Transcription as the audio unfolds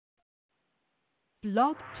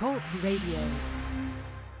Blog Talk Radio.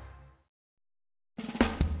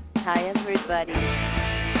 Hi, everybody.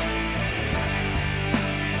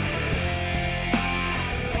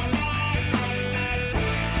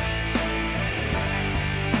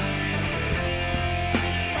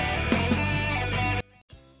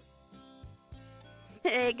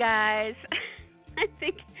 Hey, guys. I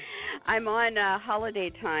think I'm on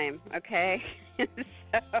holiday time, okay?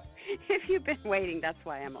 So if you've been waiting, that's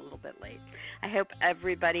why I'm a little bit late. I hope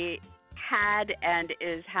everybody had and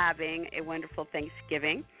is having a wonderful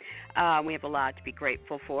Thanksgiving. We have a lot to be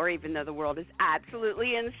grateful for, even though the world is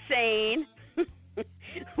absolutely insane.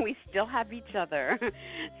 We still have each other.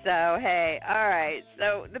 So, hey, all right.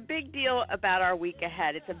 So the big deal about our week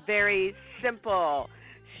ahead, it's a very simple,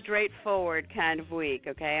 straightforward kind of week,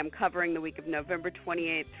 okay? I'm covering the week of November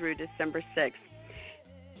 28th through December 6th.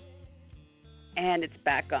 And it's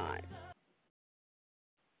back on.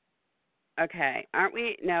 Okay, aren't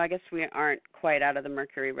we? No, I guess we aren't quite out of the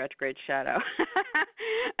Mercury retrograde shadow.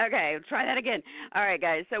 Okay, try that again. All right,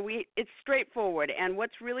 guys, so it's straightforward. And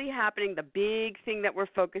what's really happening, the big thing that we're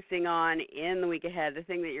focusing on in the week ahead, the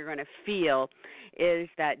thing that you're going to feel is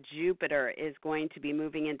that Jupiter is going to be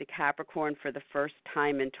moving into Capricorn for the first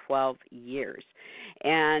time in 12 years.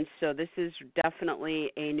 And so this is definitely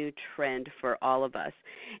a new trend for all of us.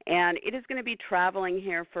 And it is going to be traveling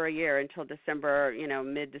here for a year until December,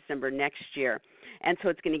 mid-December next year. And so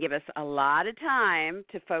it's going to give us a lot of time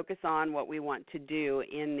to focus on what we want to do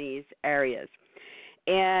in these areas.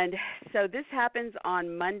 And so this happens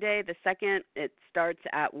on Monday the 2nd. It starts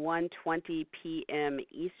at 1:20 p.m.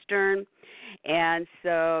 Eastern. And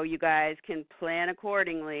so you guys can plan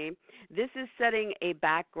accordingly. This is setting a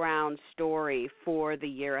background story for the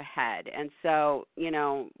year ahead. And so,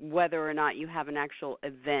 whether or not you have an actual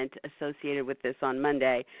event associated with this on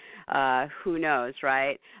Monday, who knows,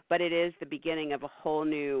 right? But it is the beginning of a whole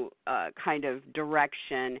new kind of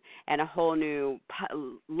direction and a whole new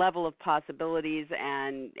level of possibilities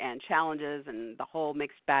and challenges and the whole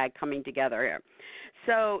mixed bag coming together here.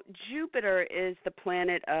 So Jupiter is the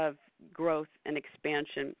planet of growth and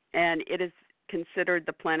expansion, and it is considered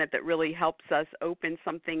the planet that really helps us open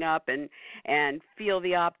something up and feel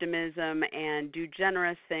the optimism and do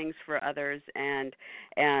generous things for others and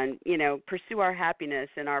pursue our happiness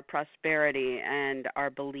and our prosperity and our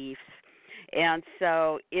beliefs. And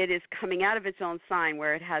so it is coming out of its own sign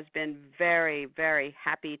where it has been very, very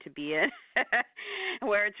happy to be in,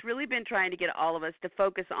 where it's really been trying to get all of us to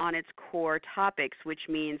focus on its core topics, which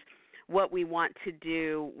means what we want to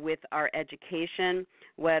do with our education,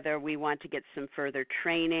 whether we want to get some further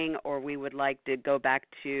training or we would like to go back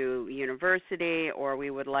to university or we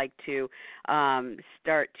would like to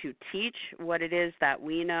start to teach what it is that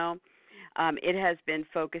we know. It has been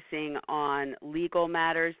focusing on legal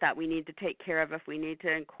matters that we need to take care of if we need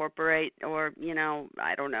to incorporate or,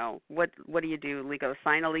 I don't know, what do you do, legal,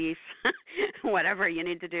 sign a lease, whatever you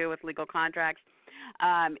need to do with legal contracts.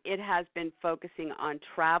 It has been focusing on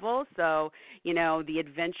travel, so, the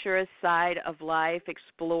adventurous side of life,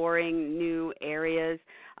 exploring new areas,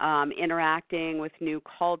 interacting with new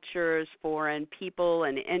cultures, foreign people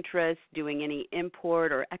and interests, doing any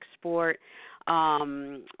import or export.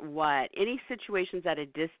 Any situations at a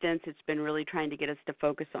distance, it's been really trying to get us to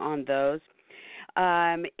focus on those.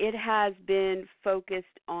 It has been focused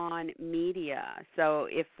on media. So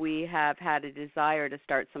if we have had a desire to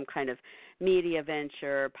start some kind of media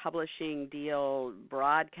venture, publishing deal,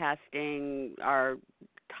 broadcasting our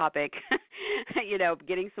topic,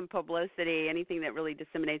 getting some publicity, anything that really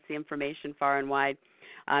disseminates the information far and wide,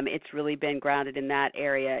 it's really been grounded in that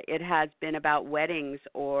area. It has been about weddings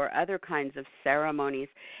or other kinds of ceremonies,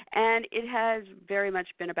 and it has very much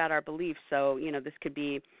been about our beliefs. So, this could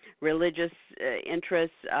be religious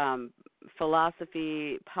interests,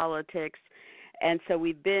 philosophy, politics. And so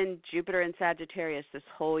we've been Jupiter and Sagittarius this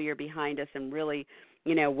whole year behind us and really,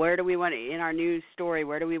 where do we want to, in our news story,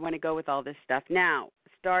 where do we want to go with all this stuff? Now,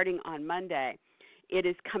 starting on Monday, it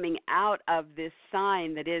is coming out of this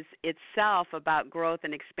sign that is itself about growth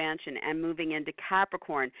and expansion and moving into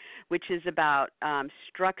Capricorn, which is about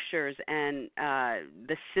structures and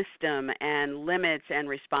the system and limits and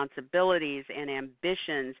responsibilities and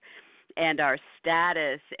ambitions and our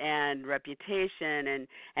status and reputation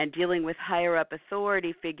and dealing with higher up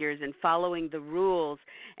authority figures and following the rules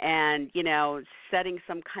and, setting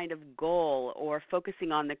some kind of goal or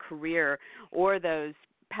focusing on the career or those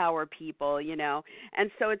power people, and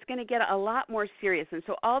so it's going to get a lot more serious. And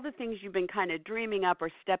so all the things you've been kind of dreaming up or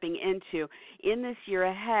stepping into in this year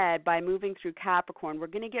ahead by moving through Capricorn, we're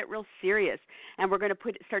going to get real serious, and we're going to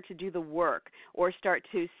start to do the work or start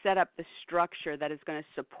to set up the structure that is going to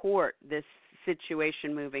support this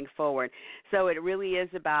situation moving forward. So it really is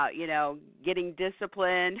about, getting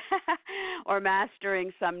disciplined or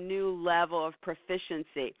mastering some new level of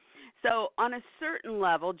proficiency. So on a certain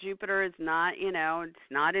level, Jupiter is not,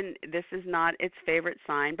 this is not its favorite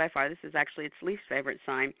sign by far. This is actually its least favorite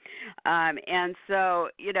sign. And so,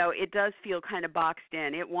 it does feel kind of boxed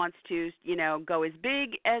in. It wants to, go as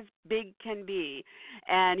big can be.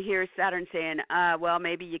 And here's Saturn saying, well,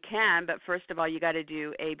 maybe you can, but first of all, you got to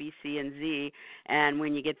do A, B, C, and Z. And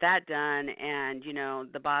when you get that done and,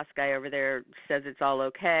 the boss guy over there says it's all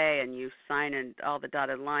okay and you sign in all the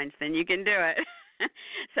dotted lines, then you can do it.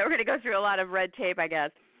 So we're going to go through a lot of red tape, I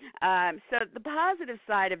guess. So the positive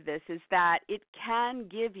side of this is that it can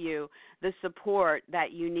give you the support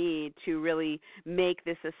that you need to really make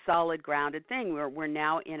this a solid, grounded thing. We're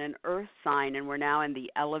now in an earth sign, and we're now in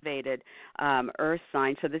the elevated earth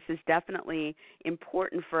sign. So this is definitely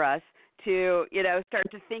important for us to,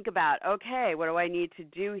 start to think about, okay, what do I need to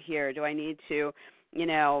do here? Do I need to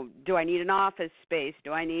do I need an office space?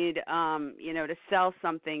 Do I need, to sell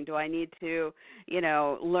something? Do I need to,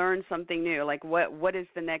 learn something new? Like what is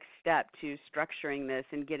the next step to structuring this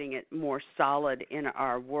and getting it more solid in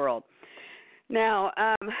our world? Now,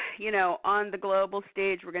 on the global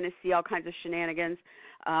stage, we're going to see all kinds of shenanigans.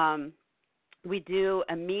 We do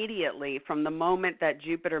immediately, from the moment that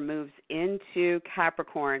Jupiter moves into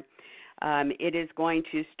Capricorn, it is going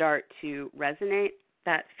to start to resonate,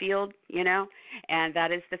 that field, and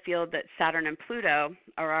that is the field that Saturn and Pluto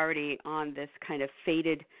are already on this kind of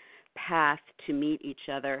fated path to meet each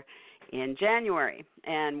other in January,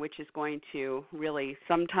 and which is going to really,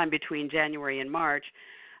 sometime between January and March,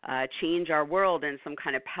 change our world in some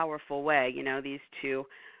kind of powerful way. These two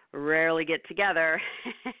rarely get together,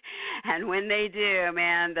 and when they do,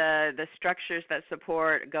 man, the structures that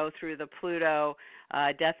support go through the Pluto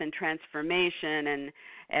death and transformation,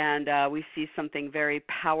 and we see something very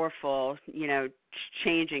powerful,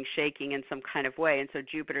 changing, shaking in some kind of way. And so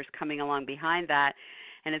Jupiter's coming along behind that,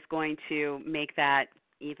 and it's going to make that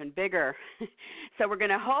even bigger. So we're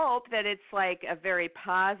going to hope that it's like a very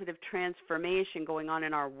positive transformation going on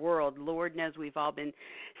in our world. Lord knows we've all been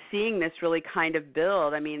seeing this really kind of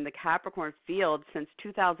build. I mean, the Capricorn field since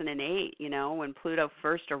 2008, when Pluto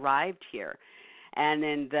first arrived here. And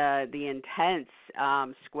then the intense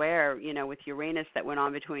square, with Uranus that went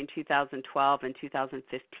on between 2012 and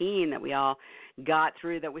 2015 that we all got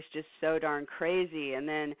through, that was just so darn crazy. And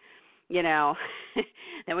then,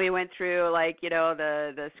 then we went through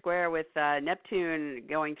the square with Neptune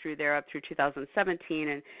going through there up through 2017,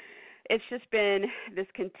 and it's just been this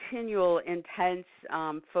continual intense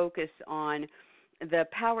focus on the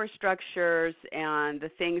power structures and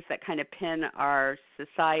the things that kind of pin our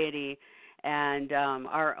society and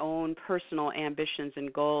our own personal ambitions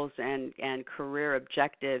and goals and career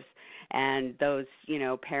objectives, and those,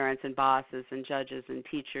 parents and bosses and judges and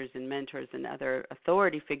teachers and mentors and other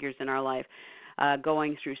authority figures in our life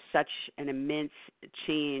going through such an immense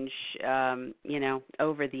change,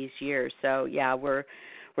 over these years. So, yeah, we're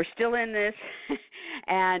still in this,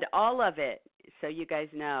 and all of it, so you guys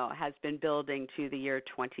know, has been building to the year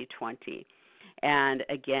 2020. And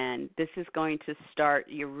again, this is going to start,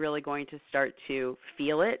 you're really going to start to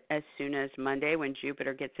feel it as soon as Monday when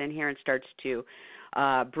Jupiter gets in here and starts to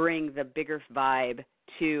bring the bigger vibe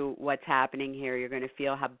to what's happening here. You're going to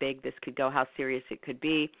feel how big this could go, how serious it could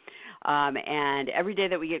be. And every day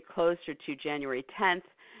that we get closer to January 10th,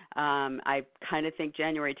 I kind of think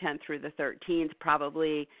January 10th through the 13th,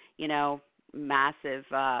 probably, massive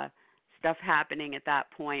stuff happening at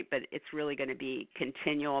that point, but it's really going to be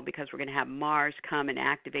continual because we're going to have Mars come and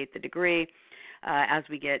activate the degree as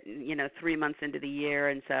we get, 3 months into the year.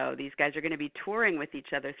 And so these guys are going to be touring with each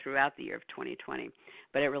other throughout the year of 2020,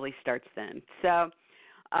 but it really starts then. So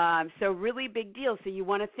really big deal. So you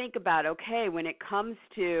want to think about, okay, when it comes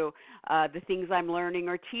to the things I'm learning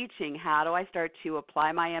or teaching, how do I start to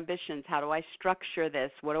apply my ambitions? How do I structure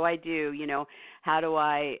this? What do I do? How do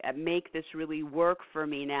I make this really work for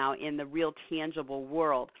me now in the real tangible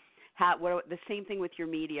world? The same thing with your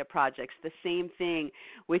media projects, the same thing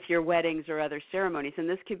with your weddings or other ceremonies. And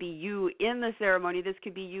this could be you in the ceremony. This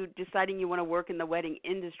could be you deciding you want to work in the wedding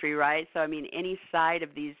industry, right? So, any side of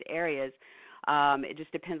these areas. It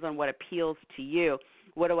just depends on what appeals to you.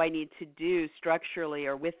 What do I need to do structurally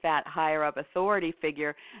or with that higher up authority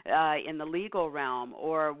figure in the legal realm,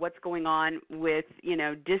 or what's going on with,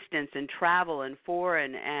 distance and travel and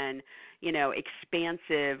foreign and,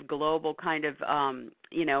 expansive global kind of,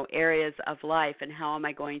 areas of life, and how am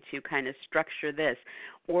I going to kind of structure this?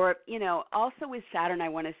 Or, also with Saturn, I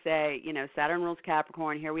want to say, Saturn rules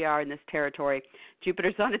Capricorn. Here we are in this territory.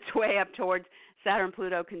 Jupiter's on its way up towards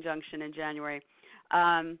Saturn-Pluto conjunction in January.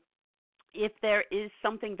 If there is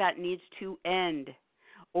something that needs to end,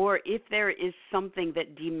 or if there is something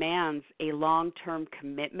that demands a long-term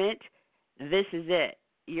commitment, this is it.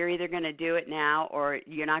 You're either going to do it now or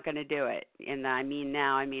you're not going to do it. And I mean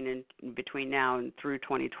now, in between now and through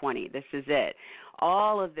 2020. This is it.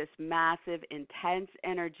 All of this massive, intense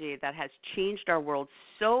energy that has changed our world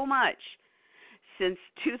so much since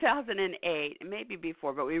 2008, maybe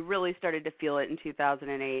before, but we really started to feel it in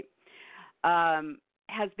 2008,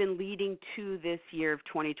 has been leading to this year of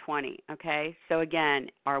 2020, okay? So again,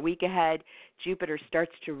 our week ahead, Jupiter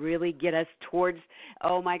starts to really get us towards,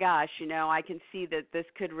 oh my gosh, I can see that this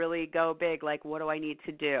could really go big. Like, what do I need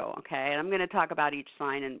to do, okay? And I'm going to talk about each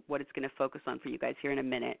sign and what it's going to focus on for you guys here in a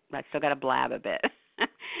minute. I still got to blab a bit.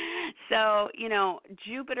 So,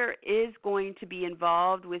 Jupiter is going to be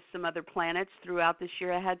involved with some other planets throughout this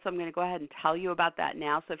year ahead, so I'm going to go ahead and tell you about that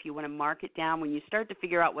now. So if you want to mark it down, when you start to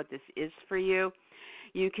figure out what this is for you,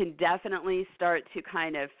 you can definitely start to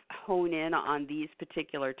kind of hone in on these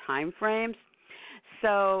particular time frames.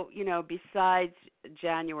 So, besides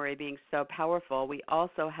January being so powerful, we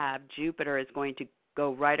also have Jupiter is going to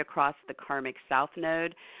go right across the karmic south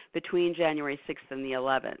node between January 6th and the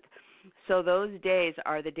 11th. So those days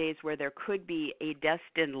are the days where there could be a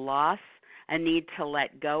destined loss, a need to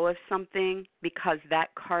let go of something because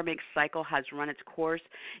that karmic cycle has run its course.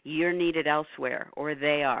 You're needed elsewhere, or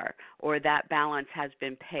they are, or that balance has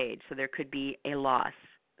been paid. So there could be a loss,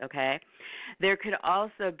 okay? There could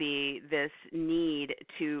also be this need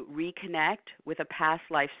to reconnect with a past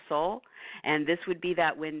life soul, and this would be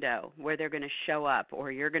that window where they're going to show up,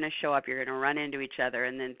 or you're going to show up, you're going to run into each other,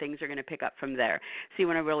 and then things are going to pick up from there. So you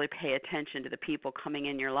want to really pay attention to the people coming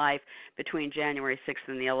in your life between January 6th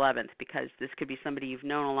and the 11th, because this could be somebody you've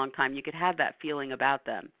known a long time. You could have that feeling about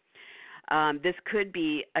them. This could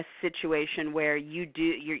be a situation where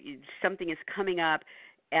something is coming up,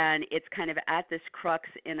 and it's kind of at this crux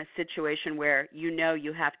in a situation where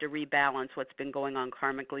you have to rebalance what's been going on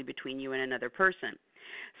karmically between you and another person.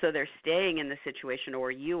 So they're staying in the situation,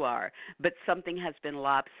 or you are, but something has been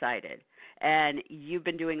lopsided, and you've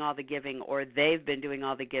been doing all the giving, or they've been doing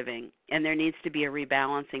all the giving, and there needs to be a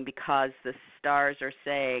rebalancing because the stars are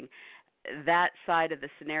saying that side of the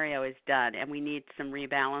scenario is done, and we need some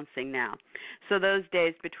rebalancing now. So those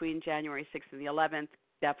days between January 6th and the 11th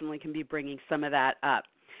definitely can be bringing some of that up.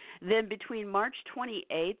 Then between March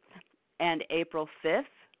 28th and April 5th,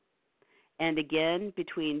 and again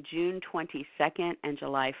between June 22nd and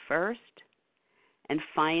July 1st, and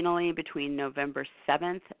finally between November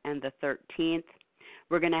 7th and the 13th,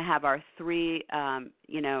 we're going to have our three,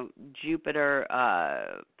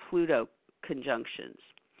 Jupiter-Pluto conjunctions.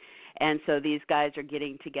 And so these guys are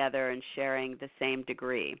getting together and sharing the same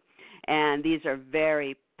degree. And these are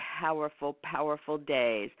very powerful, powerful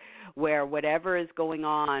days where whatever is going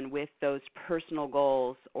on with those personal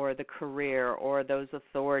goals or the career or those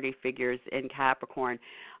authority figures in Capricorn,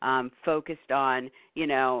 focused on,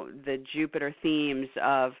 the Jupiter themes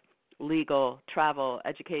of legal, travel,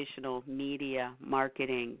 educational, media,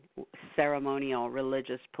 marketing, ceremonial,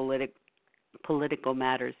 religious, political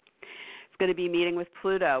matters. Going to be meeting with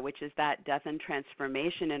Pluto, which is that death and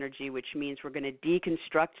transformation energy, which means we're going to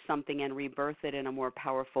deconstruct something and rebirth it in a more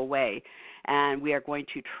powerful way. And we are going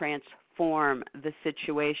to transform the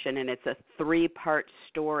situation, and it's a 3-part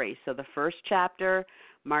story. So the first chapter,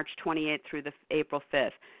 March 28th through the April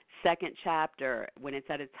 5th. Second chapter, when it's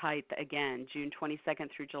at its height again, June 22nd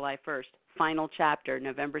through July 1st. Final chapter,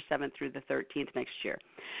 November 7th through the 13th next year.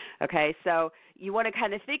 Okay, so you want to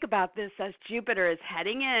kind of think about this as Jupiter is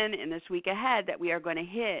heading in this week ahead, that we are going to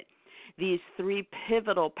hit these 3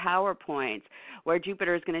 pivotal power points where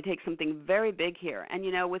Jupiter is going to take something very big here. And,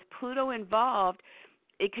 with Pluto involved,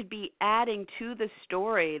 it could be adding to the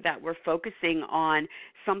story that we're focusing on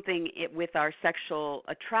something with our sexual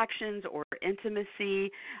attractions or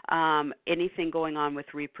intimacy, anything going on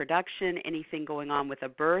with reproduction, anything going on with a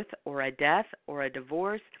birth or a death or a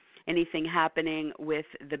divorce, anything happening with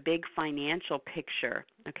the big financial picture,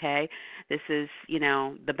 okay? This is,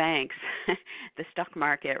 the banks, the stock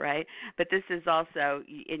market, right? But this is also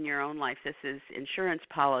in your own life. This is insurance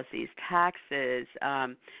policies, taxes,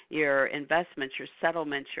 your investments, your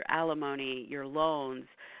settlements, your alimony, your loans,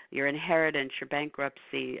 your inheritance, your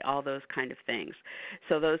bankruptcy, all those kind of things.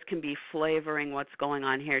 So those can be flavoring what's going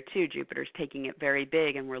on here too. Jupiter's taking it very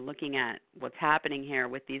big, and we're looking at what's happening here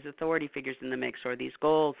with these authority figures in the mix, or these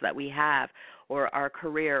goals that we have, or our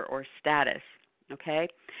career or status. Okay?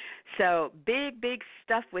 So big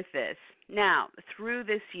stuff with this. Now, through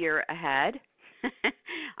this year ahead,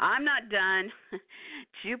 I'm not done.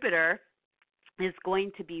 Jupiter is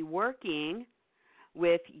going to be working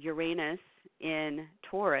with Uranus in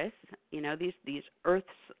Taurus, these Earth's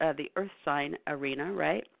the Earth sign arena,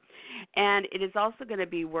 right? And it is also going to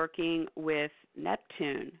be working with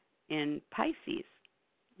Neptune in Pisces.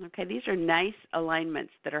 Okay, these are nice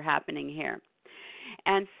alignments that are happening here.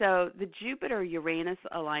 And so the Jupiter-Uranus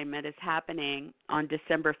alignment is happening on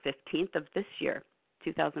December 15th of this year,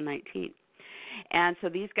 2019. And so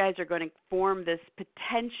these guys are going to form this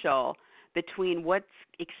potential between what's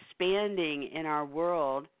expanding in our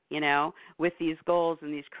world, with these goals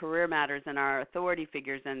and these career matters and our authority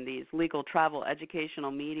figures and these legal, travel,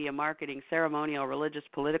 educational, media, marketing, ceremonial, religious,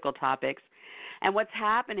 political topics, and what's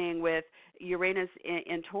happening with Uranus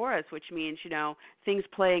in Taurus, which means, things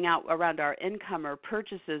playing out around our income or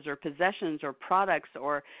purchases or possessions or products,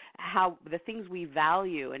 or how the things we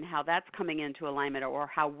value and how that's coming into alignment, or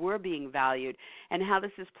how we're being valued, and how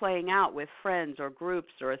this is playing out with friends or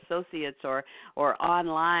groups or associates or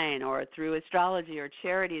online or through astrology or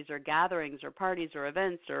charities or gatherings or parties or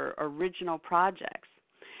events or original projects.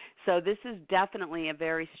 So this is definitely a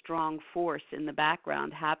very strong force in the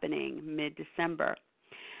background happening mid-December.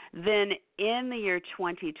 Then in the year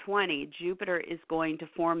 2020, Jupiter is going to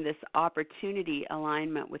form this opportunity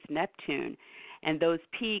alignment with Neptune, and those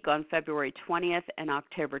peak on February 20th and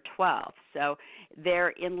October 12th. So they're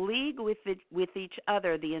in league with each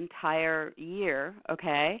other the entire year,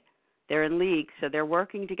 okay? They're in league, so they're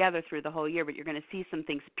working together through the whole year, but you're going to see some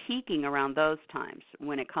things peaking around those times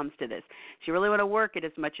when it comes to this. So you really want to work it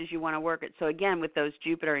as much as you want to work it. So again, with those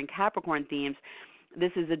Jupiter and Capricorn themes,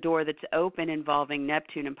 this is a door that's open involving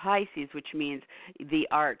Neptune and Pisces, which means the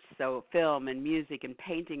arts, so film and music and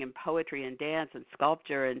painting and poetry and dance and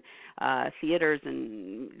sculpture and theaters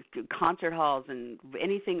and concert halls and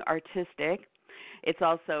anything artistic. It's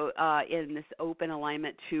also in this open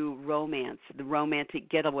alignment to romance, the romantic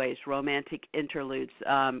getaways, romantic interludes,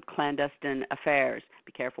 clandestine affairs.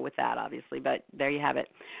 Be careful with that, obviously, but there you have it.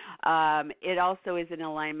 It also is in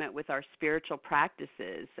alignment with our spiritual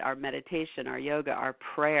practices, our meditation, our yoga, our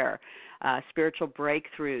prayer, spiritual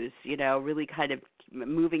breakthroughs, really kind of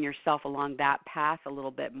moving yourself along that path a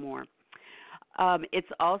little bit more. It's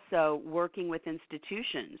also working with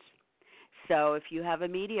institutions. So if you have a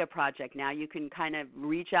media project, now you can kind of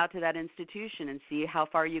reach out to that institution and see how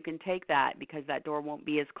far you can take that, because that door won't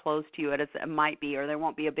be as close to you as it might be, or there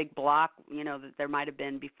won't be a big block, that there might have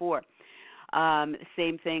been before.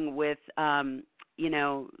 Same thing with,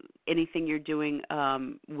 anything you're doing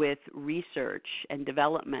with research and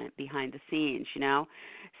development behind the scenes,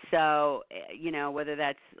 So, whether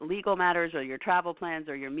that's legal matters or your travel plans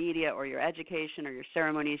or your media or your education or your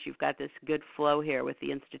ceremonies, you've got this good flow here with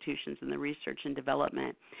the institutions and the research and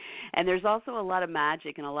development. And there's also a lot of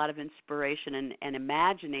magic and a lot of inspiration and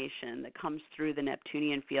imagination that comes through the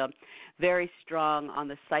Neptunian field. Very strong on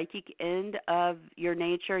the psychic end of your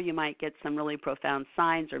nature. You might get some really profound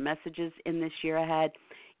signs or messages in this year ahead.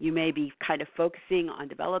 You may be kind of focusing on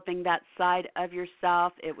developing that side of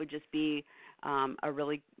yourself. It would just be a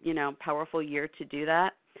really, powerful year to do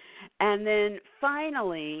that. And then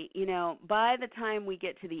finally, by the time we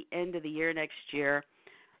get to the end of the year next year,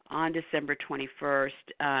 on December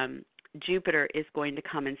 21st, Jupiter is going to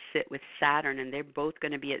come and sit with Saturn, and they're both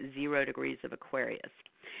going to be at 0 degrees of Aquarius.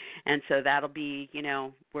 And so that'll be,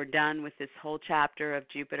 we're done with this whole chapter of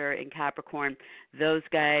Jupiter in Capricorn. Those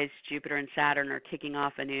guys, Jupiter and Saturn, are kicking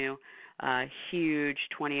off a new huge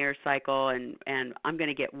 20-year cycle, and I'm going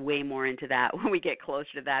to get way more into that when we get closer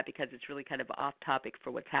to that, because it's really kind of off topic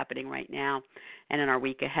for what's happening right now and in our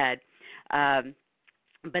week ahead.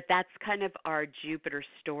 But that's kind of our Jupiter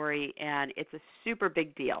story, and it's a super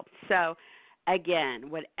big deal. So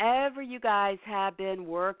again, whatever you guys have been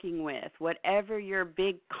working with, whatever your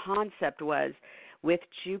big concept was with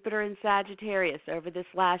Jupiter and Sagittarius over this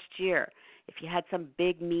last year, if you had some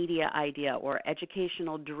big media idea or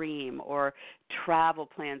educational dream or travel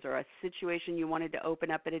plans or a situation you wanted to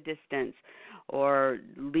open up at a distance or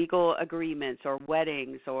legal agreements or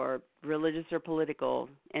weddings or religious or political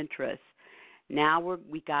interests, now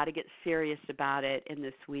we got to get serious about it in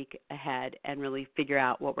this week ahead and really figure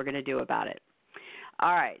out what we're going to do about it.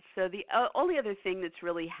 All right. So the only other thing that's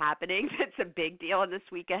really happening that's a big deal in this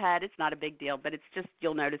week ahead, it's not a big deal, but it's just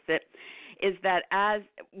you'll notice it, is that as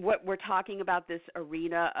what we're talking about this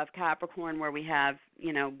arena of Capricorn where we have,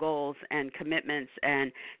 goals and commitments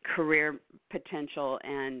and career potential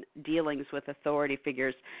and dealings with authority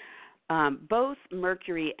figures, both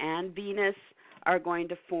Mercury and Venus are going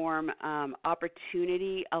to form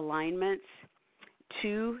opportunity alignments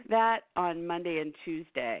to that on Monday and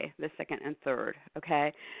Tuesday, the 2nd and 3rd,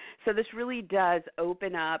 okay? So this really does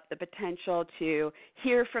open up the potential to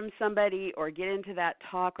hear from somebody or get into that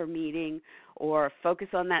talk or meeting or focus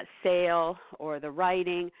on that sale or the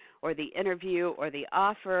writing or the interview or the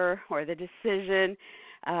offer or the decision,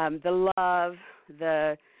 the love,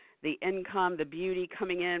 the income, the beauty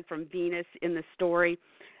coming in from Venus in the story.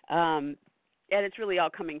 And it's really all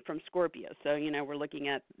coming from Scorpio. So, we're looking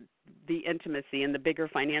at the intimacy and the bigger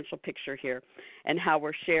financial picture here and how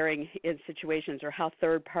we're sharing in situations or how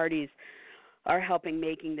third parties are helping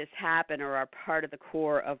making this happen or are part of the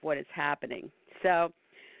core of what is happening. So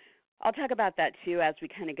I'll talk about that, too, as we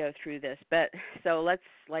kind of go through this. But so let's,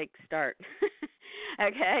 start.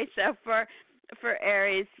 Okay, so for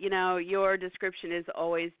Aries, your description is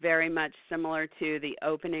always very much similar to the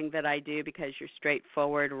opening that I do because you're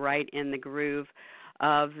straightforward, right in the groove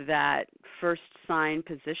of that first sign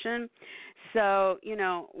position. So,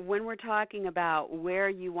 when we're talking about where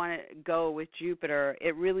you want to go with Jupiter,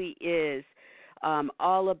 it really is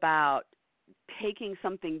all about taking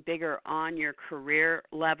something bigger on your career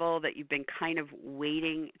level that you've been kind of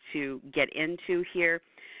waiting to get into here.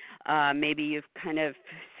 Maybe you've kind of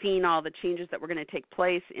seen all the changes that were going to take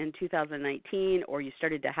place in 2019, or you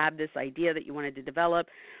started to have this idea that you wanted to develop,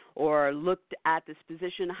 or looked at this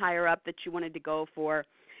position higher up that you wanted to go for.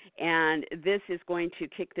 And this is going to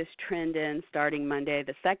kick this trend in starting Monday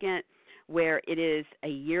the 2nd, where it is a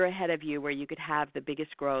year ahead of you where you could have the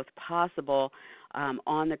biggest growth possible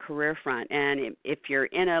on the career front. And if you're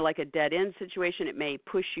in a dead-end situation, it may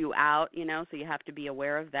push you out, so you have to be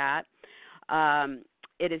aware of that.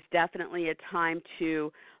 It is definitely a time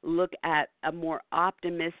to look at a more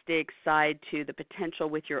optimistic side to the potential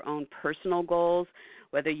with your own personal goals,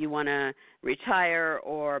 whether you want to retire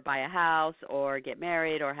or buy a house or get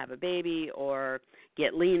married or have a baby or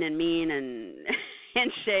get lean and mean and in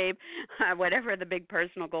shape, whatever the big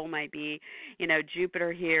personal goal might be.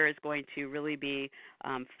 Jupiter here is going to really be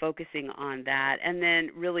focusing on that. And then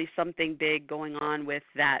really something big going on with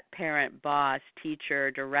that parent, boss,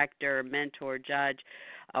 teacher, director, mentor, judge,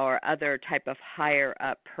 or other type of higher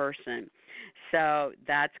up person. So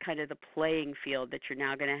that's kind of the playing field that you're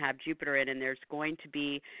now going to have Jupiter in, and there's going to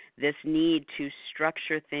be this need to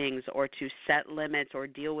structure things or to set limits or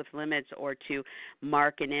deal with limits or to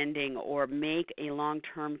mark an ending or make a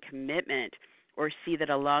long-term commitment or see that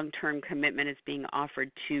a long-term commitment is being offered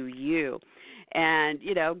to you. And,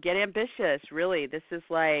 get ambitious, really. This is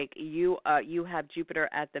like you have Jupiter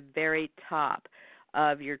at the very top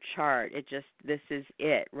of your chart. This is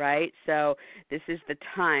it, right? So this is the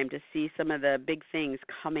time to see some of the big things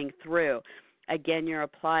coming through. Again, you're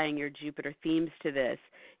applying your Jupiter themes to this,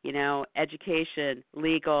 education,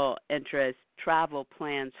 legal interests, travel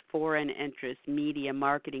plans, foreign interests, media,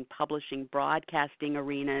 marketing, publishing, broadcasting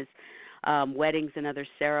arenas, weddings and other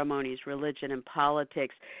ceremonies, religion and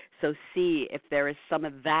politics. So see if there is some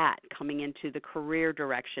of that coming into the career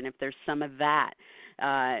direction, if there's some of that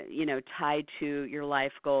tied to your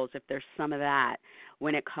life goals, if there's some of that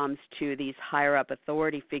when it comes to these higher up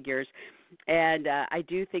authority figures. And I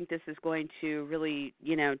do think this is going to really,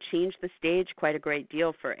 change the stage quite a great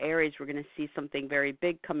deal for Aries. We're going to see something very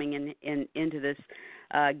big coming into this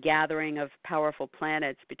gathering of powerful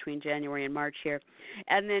planets between January and March here.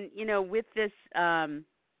 And then, with this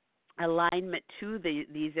alignment to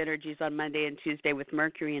these energies on Monday and Tuesday with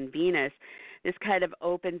Mercury and Venus, this kind of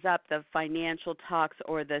opens up the financial talks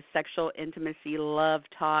or the sexual intimacy love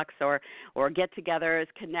talks or get-togethers,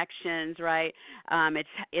 connections, right?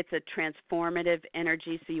 It's a transformative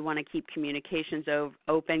energy, so you want to keep communications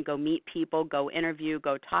open, go meet people, go interview,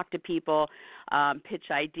 go talk to people, pitch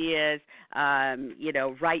ideas,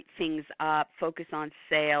 write things up, focus on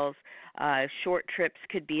sales. Short trips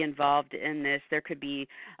could be involved in this. There could be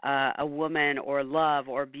a woman or love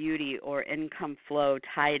or beauty or income flow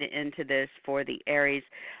tied into this for the Aries.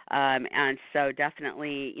 And so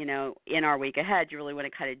definitely, in our week ahead, you really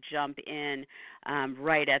want to kind of jump in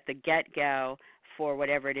right at the get-go for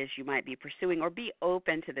whatever it is you might be pursuing or be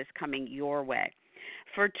open to this coming your way.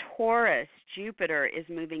 For Taurus, Jupiter is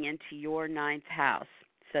moving into your 9th house,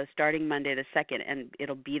 so starting Monday the 2nd, and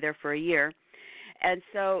it'll be there for a year. And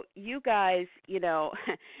so you guys,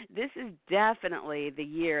 this is definitely the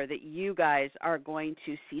year that you guys are going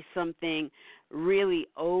to see something really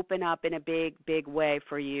open up in a big, big way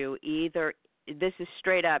for you. Either this is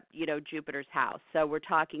straight up, Jupiter's house. So we're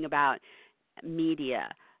talking about media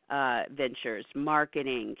ventures,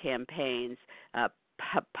 marketing campaigns,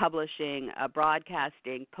 publishing,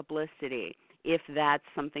 broadcasting, publicity, if that's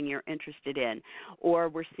something you're interested in. Or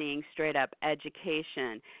we're seeing straight up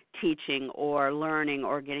education, teaching or learning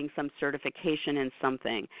or getting some certification in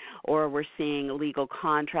something. Or we're seeing legal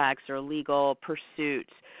contracts or legal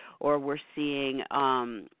pursuits. Or we're seeing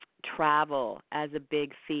travel as a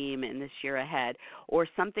big theme in this year ahead. Or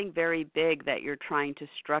something very big that you're trying to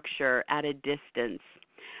structure at a distance.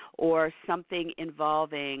 Or something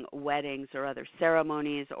involving weddings or other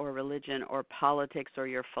ceremonies or religion or politics or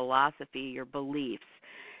your philosophy, your beliefs.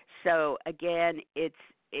 So again, it's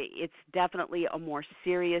definitely a more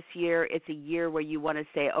serious year. It's a year where you want to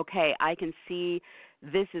say, okay, I can see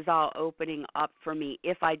this is all opening up for me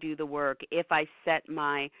if I do the work, if I set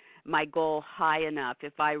my goal high enough,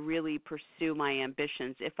 if I really pursue my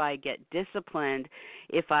ambitions, if I get disciplined,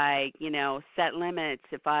 if I, set limits,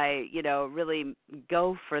 if I, really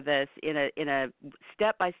go for this in a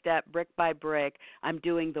step by step, brick by brick, I'm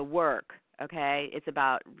doing the work. Okay, it's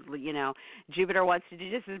about, Jupiter wants to do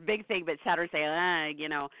just this big thing, but Saturn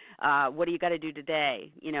saying, what do you got to do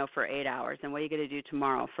today, for 8 hours, and what are you going to do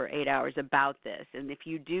tomorrow for 8 hours about this? And if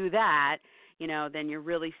you do that, then you're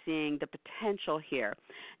really seeing the potential here.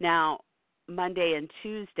 Now, Monday and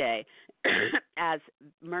Tuesday, as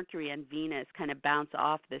Mercury and Venus kind of bounce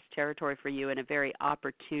off this territory for you in a very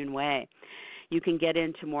opportune way, you can get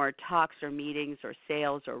into more talks or meetings or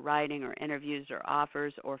sales or writing or interviews or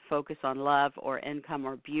offers or focus on love or income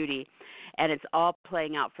or beauty. And it's all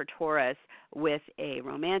playing out for Taurus with a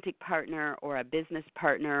romantic partner or a business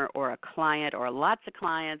partner or a client or lots of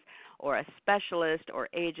clients or a specialist or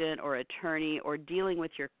agent or attorney or dealing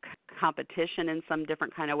with your competition in some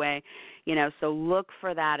different kind of way. So look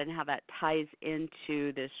for that and how that ties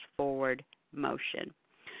into this forward motion.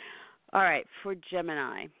 All right, for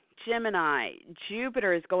Gemini,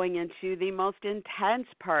 Jupiter is going into the most intense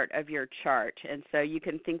part of your chart. And so you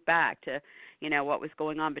can think back to, what was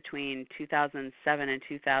going on between 2007 and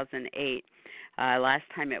 2008. Last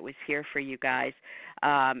time it was here for you guys.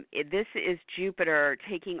 This is Jupiter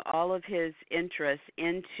taking all of his interests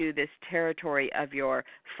into this territory of your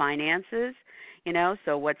finances.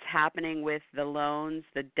 So what's happening with the loans,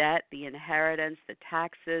 the debt, the inheritance, the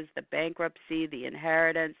taxes, the bankruptcy, the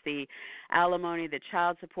inheritance, the alimony, the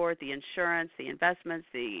child support, the insurance, the investments,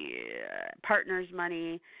 the partner's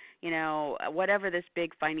money, whatever this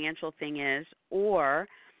big financial thing is, or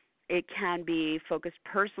it can be focused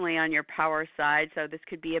personally on your power side. So this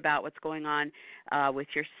could be about what's going on with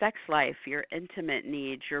your sex life, your intimate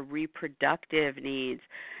needs, your reproductive needs,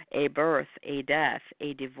 a birth, a death,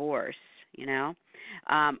 a divorce.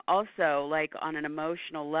 Also, like on an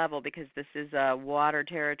emotional level, because this is a water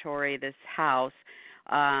territory, this house,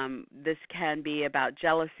 this can be about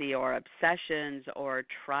jealousy or obsessions or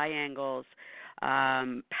triangles,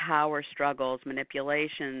 power struggles,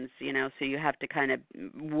 manipulations, so you have to kind of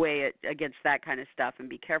weigh it against that kind of stuff and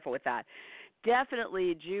be careful with that.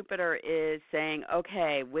 Definitely Jupiter is saying,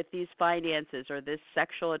 okay, with these finances or this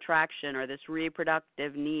sexual attraction or this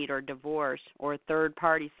reproductive need or divorce or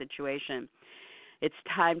third-party situation, it's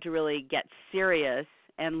time to really get serious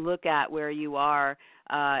and look at where you are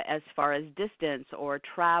as far as distance or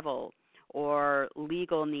travel or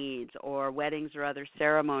legal needs or weddings or other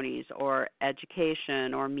ceremonies or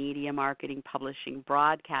education or media marketing, publishing,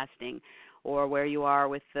 broadcasting, or where you are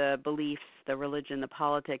with the beliefs, the religion, the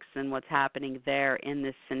politics, and what's happening there in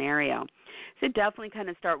this scenario. So definitely kind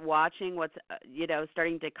of start watching what's,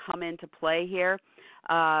 starting to come into play here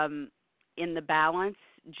in the balance.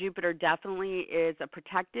 Jupiter definitely is a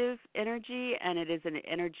protective energy, and it is an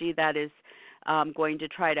energy that is going to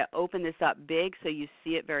try to open this up big so you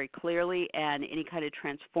see it very clearly, and any kind of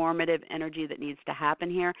transformative energy that needs to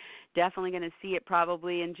happen here, definitely going to see it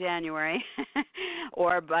probably in January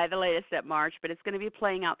or by the latest at March, but it's going to be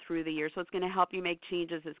playing out through the year. So it's going to help you make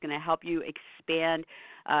changes. It's going to help you expand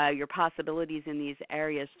your possibilities in these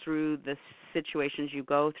areas through the situations you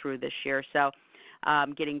go through this year. So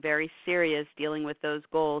getting very serious, dealing with those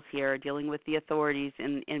goals here, dealing with the authorities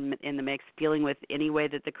in the mix, dealing with any way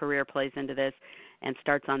that the career plays into this, and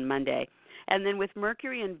starts on Monday. And then with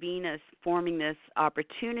Mercury and Venus forming this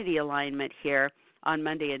opportunity alignment here on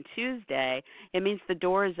Monday and Tuesday, it means the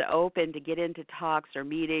door is open to get into talks or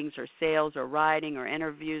meetings or sales or writing or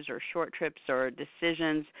interviews or short trips or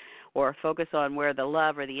decisions or focus on where the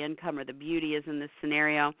love or the income or the beauty is in this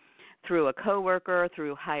scenario. through a coworker,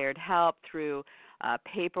 through hired help, through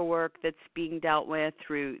paperwork that's being dealt with,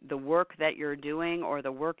 through the work that you're doing or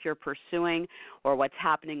the work you're pursuing, or what's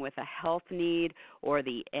happening with a health need or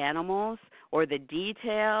the animals or the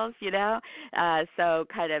details, So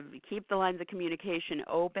kind of keep the lines of communication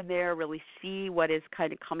open there, really see what is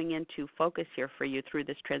kind of coming into focus here for you through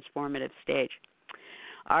this transformative stage.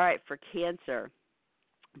 All right, for Cancer,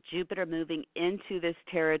 Jupiter moving into this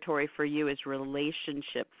territory for you is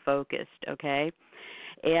relationship focused, okay?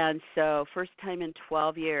 And so first time in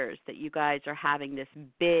 12 years that you guys are having this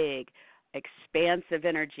big, expansive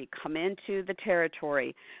energy come into the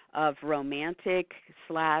territory of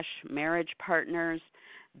romantic/marriage partners,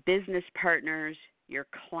 business partners, your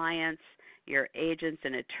clients, your agents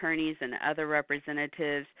and attorneys and other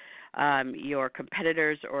representatives, your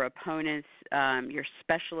competitors or opponents, your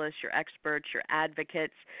specialists, your experts, your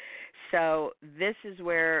advocates. So this is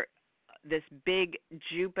where this big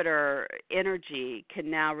Jupiter energy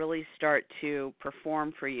can now really start to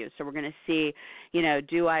perform for you. So we're going to see,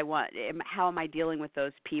 how am I dealing with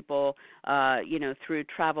those people, through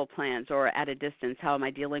travel plans or at a distance? How am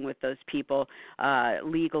I dealing with those people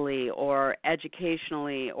legally or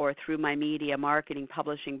educationally or through my media, marketing,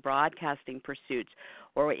 publishing, broadcasting pursuits,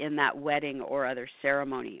 or in that wedding or other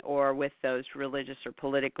ceremony, or with those religious or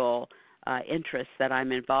political interests that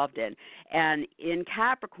I'm involved in. And in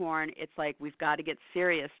Capricorn, it's like we've got to get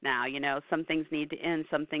serious now. Some things need to end.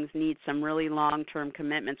 Some things need some really long-term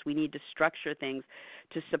commitments. We need to structure things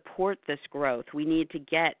to support this growth. We need to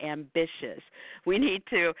get ambitious. We need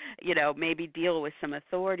to, maybe deal with some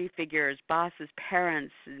authority figures, bosses,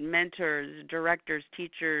 parents, mentors, directors,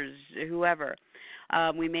 teachers, whoever.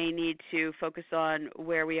 We may need to focus on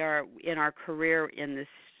where we are in our career in this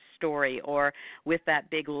story or with that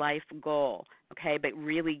big life goal, okay, but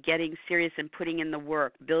really getting serious and putting in the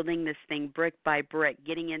work, building this thing brick by brick,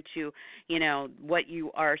 getting into, what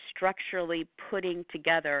you are structurally putting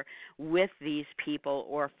together with these people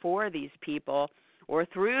or for these people or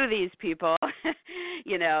through these people,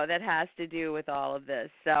 that has to do with all of this.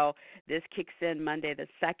 So this kicks in Monday the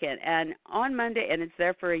 2nd. And on Monday, and it's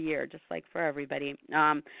there for a year, just like for everybody,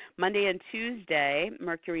 Monday and Tuesday,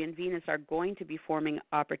 Mercury and Venus are going to be forming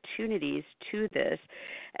opportunities to this.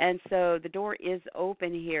 And so the door is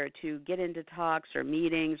open here to get into talks or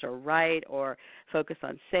meetings or write or focus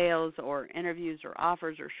on sales or interviews or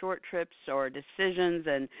offers or short trips or decisions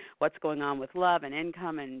and what's going on with love and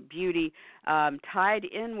income and beauty, tied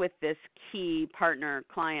in with this key partner,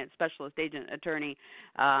 client, specialist, agent, attorney,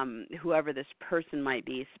 whoever this person might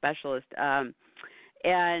be, specialist.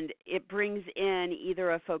 And it brings in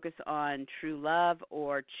either a focus on true love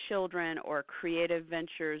or children or creative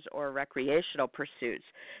ventures or recreational pursuits.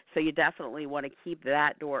 So you definitely want to keep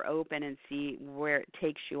that door open and see where it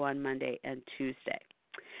takes you on Monday and Tuesday.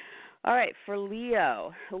 All right, for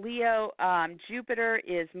Leo. Jupiter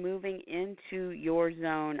is moving into your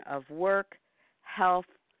zone of work, health,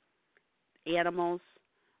 animals,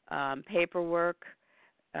 paperwork,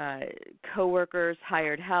 coworkers,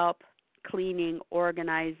 hired help, cleaning,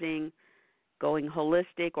 organizing, going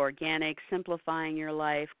holistic, organic, simplifying your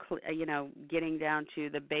life, getting down to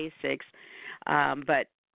the basics, but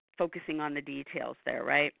focusing on the details there,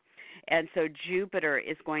 right? And so Jupiter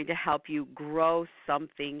is going to help you grow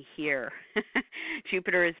something here.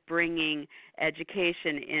 Jupiter is bringing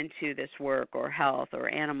education into this work or health or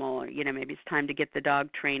animal. Maybe it's time to get the dog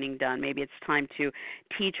training done. Maybe it's time to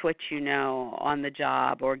teach what you know on the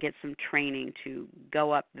job or get some training to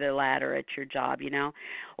go up the ladder at your job,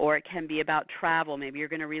 Or it can be about travel. Maybe you're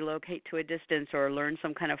going to relocate to a distance or learn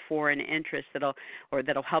some kind of foreign interest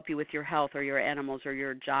that'll help you with your health or your animals or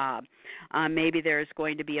your job. Maybe there's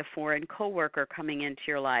going to be a foreign coworker coming into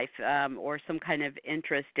your life or some kind of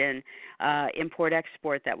interest in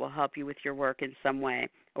import-export that will help you with your work in some way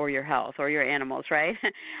or your health or your animals, right?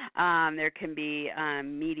 There can be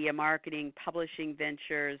media marketing, publishing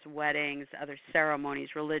ventures, weddings, other ceremonies,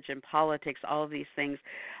 religion, politics, all of these things,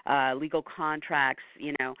 legal contracts,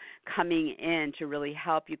 coming in to really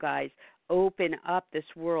help you guys open up this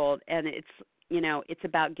world. And it's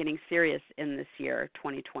about getting serious in this year,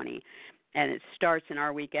 2020. And it starts in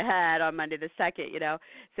our week ahead on Monday the 2nd,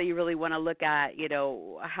 So you really want to look at,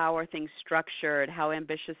 how are things structured? How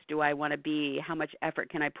ambitious do I want to be? How much effort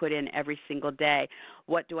can I put in every single day?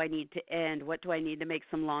 What do I need to end? What do I need to make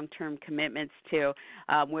some long-term commitments to?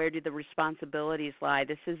 Where do the responsibilities lie?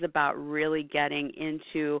 This is about really getting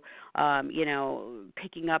into,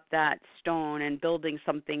 picking up that stone and building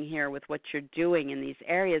something here with what you're doing in these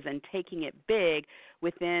areas and taking it big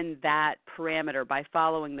within that parameter, by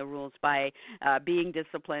following the rules, by being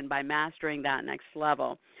disciplined, by mastering that next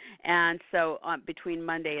level. And so between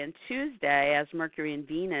Monday and Tuesday, as Mercury and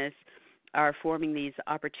Venus are forming these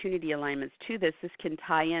opportunity alignments to this can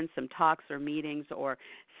tie in some talks or meetings or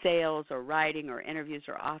sales or writing or interviews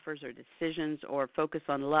or offers or decisions or focus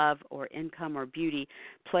on love or income or beauty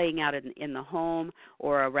playing out in the home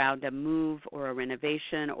or around a move or a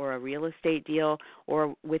renovation or a real estate deal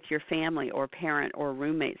or with your family or parent or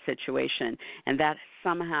roommate situation. And that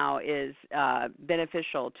somehow is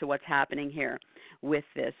beneficial to what's happening here with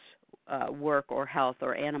this work or health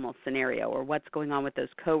or animal scenario, or what's going on with those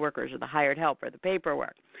coworkers or the hired help or the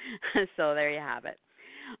paperwork. So there you have it.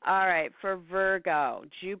 All right, for Virgo,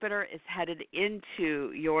 Jupiter is headed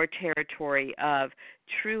into your territory of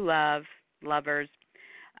true love, lovers,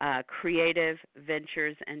 creative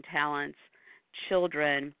ventures and talents,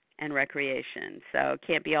 children, and recreation. So it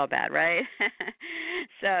can't be all bad, right?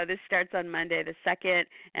 So this starts on Monday the 2nd,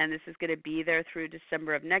 and this is going to be there through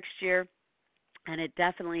December of next year. And it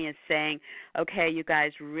definitely is saying, okay, you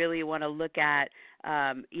guys really want to look at,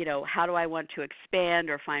 how do I want to expand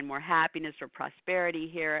or find more happiness or prosperity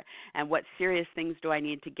here, and what serious things do I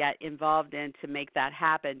need to get involved in to make that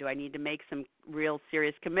happen? Do I need to make some real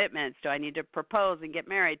serious commitments? Do I need to propose and get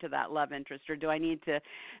married to that love interest, or do I need to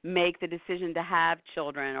make the decision to have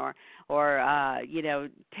children, or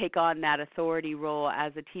take on that authority role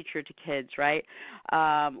as a teacher to kids, right?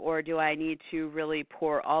 Or do I need to really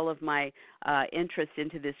pour all of my interest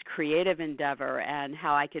into this creative endeavor and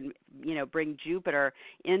how I can, bring Jupiter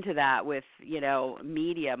into that with,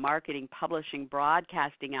 media, marketing, publishing,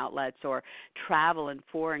 broadcasting outlets, or travel and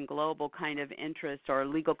foreign global kind of interests, or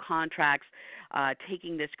legal contracts,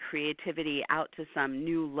 taking this creativity out to some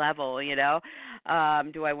new level,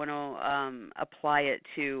 Do I want to apply it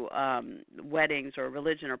to weddings or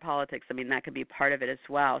religion or politics? I mean, that could be part of it as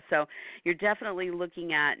well. So you're definitely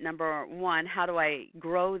looking at, number one, how do I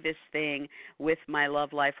grow this thing with my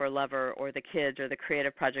love life or lover or the kids or the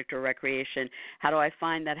creative project or recreation? How do I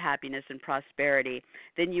find that happiness and prosperity?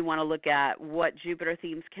 Then you want to look at what Jupiter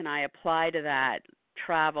themes can I apply to that: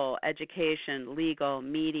 travel, education, legal,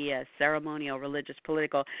 media, ceremonial, religious,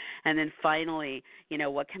 political, and then finally,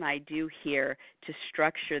 what can I do here to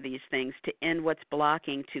structure these things, to end what's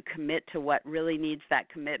blocking, to commit to what really needs that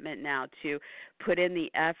commitment now, to put in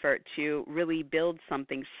the effort to really build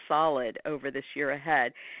something solid over this year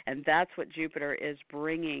ahead. And that's what Jupiter is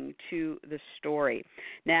bringing to the story.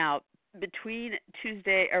 Now, between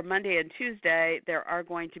Monday and Tuesday, there are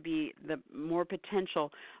going to be the more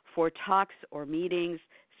potential for talks or meetings,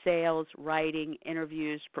 sales, writing,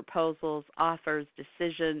 interviews, proposals, offers,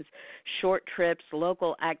 decisions, short trips,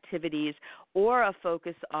 local activities, or a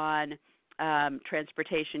focus on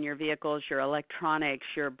transportation, your vehicles, your electronics,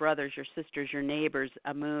 your brothers, your sisters, your neighbors,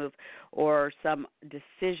 a move, or some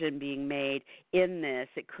decision being made in this.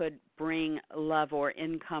 It could bring love or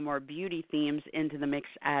income or beauty themes into the mix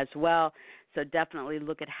as well. So definitely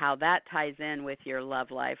look at how that ties in with your love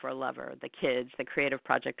life or lover, the kids, the creative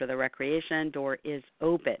project, or the recreation. Door is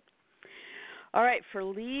open. All right, for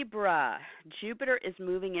Libra, Jupiter is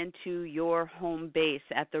moving into your home base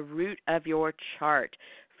at the root of your chart.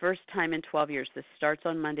 First time in 12 years. This starts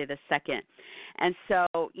on Monday the 2nd. And so,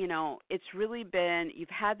 it's really been, you've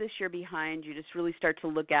had this year behind you, just really start to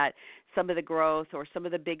look at some of the growth or some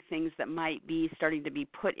of the big things that might be starting to be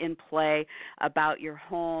put in play about your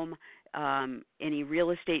home, any real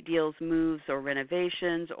estate deals, moves, or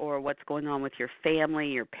renovations, or what's going on with your family,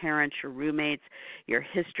 your parents, your roommates, your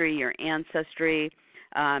history, your ancestry,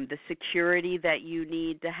 the security that you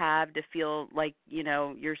need to have to feel like,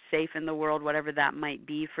 you're safe in the world, whatever that might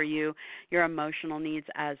be for you, your emotional needs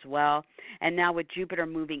as well. And now with Jupiter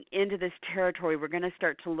moving into this territory, we're going to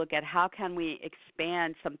start to look at how can we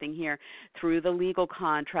expand something here through the legal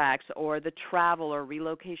contracts or the travel or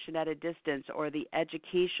relocation at a distance or the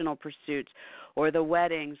educational pursuits or the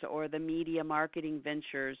weddings or the media marketing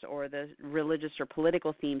ventures or the religious or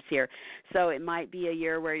political themes here. So it might be a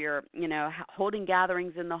year where you're, holding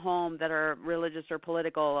gatherings in the home that are religious or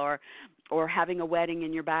political, or having a wedding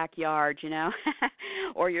in your backyard,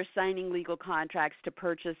 or you're signing legal contracts to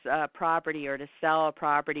purchase a property or to sell a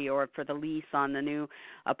property or for the lease on the new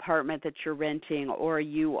apartment that you're renting, or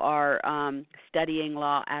you are studying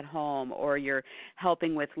law at home, or you're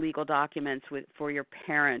helping with legal documents for your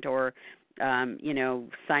parent, or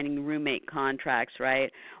signing roommate contracts, right?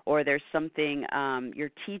 Or there's something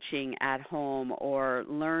you're teaching at home or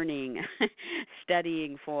learning,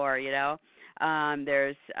 studying for,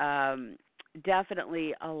 There's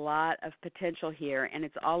definitely a lot of potential here, and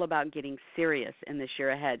it's all about getting serious in this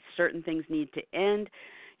year ahead. Certain things need to end.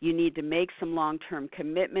 You need to make some long-term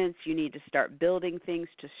commitments. You need to start building things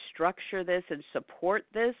to structure this and support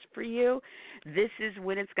this for you. This is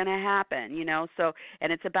when it's going to happen, So,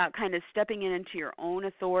 and it's about kind of stepping into your own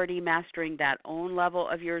authority, mastering that own level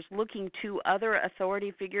of yours, looking to other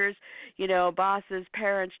authority figures, bosses,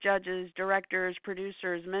 parents, judges, directors,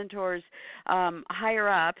 producers, mentors, higher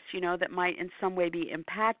ups, that might in some way be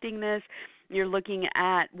impacting this. You're looking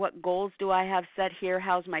at what goals do I have set here?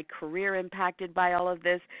 How's my career impacted by all of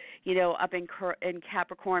this? Up in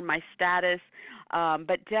Capricorn, my status.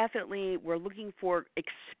 But definitely we're looking for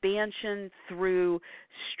expansion through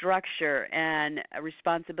structure and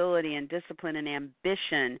responsibility and discipline and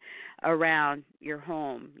ambition around your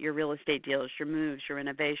home, your real estate deals, your moves, your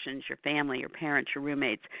renovations, your family, your parents, your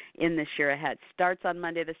roommates in this year ahead. Starts on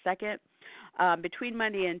Monday the 2nd. Between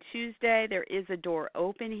Monday and Tuesday, there is a door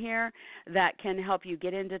open here that can help you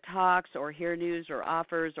get into talks or hear news or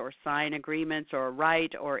offers or sign agreements or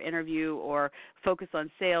write or interview or focus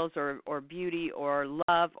on sales or beauty or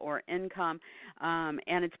love or income.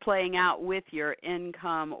 And it's playing out with your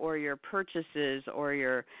income or your purchases or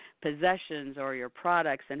your possessions or your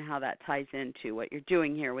products and how that ties into what you're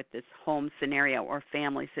doing here with this home scenario or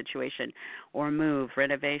family situation or move,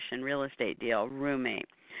 renovation, real estate deal, roommate.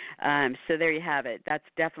 So there you have it. That's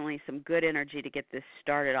definitely some good energy to get this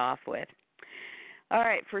started off with. All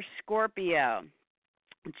right, for Scorpio,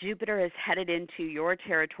 Jupiter is headed into your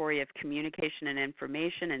territory of communication and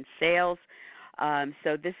information and sales.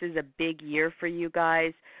 So this is a big year for you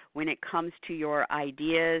guys when it comes to your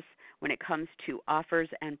ideas, when it comes to offers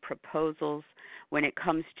and proposals, when it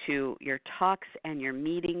comes to your talks and your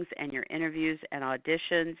meetings and your interviews and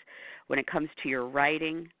auditions, when it comes to your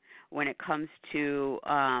writing, when it comes to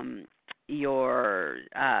your,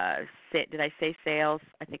 did I say sales?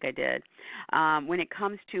 I think I did. When it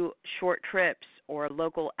comes to short trips or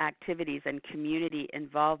local activities and community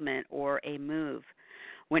involvement or a move,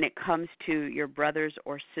 when it comes to your brothers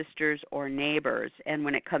or sisters or neighbors, and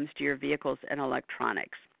when it comes to your vehicles and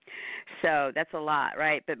electronics. So that's a lot,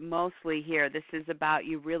 right? But mostly here, this is about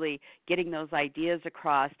you really getting those ideas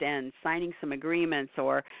across and signing some agreements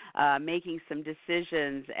or making some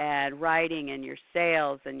decisions and writing and your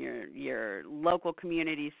sales and your local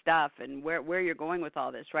community stuff and where you're going with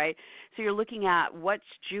all this, right? So you're looking at what's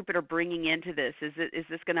Jupiter bringing into this. Is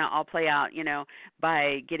this going to all play out,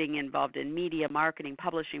 by getting involved in media, marketing,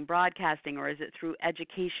 publishing, broadcasting, or is it through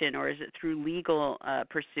education, or is it through legal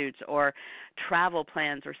pursuits or travel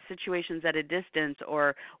plans or situations at a distance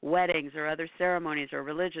or weddings or other ceremonies or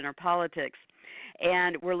religion or politics?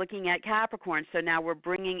 And we're looking at Capricorn, so now we're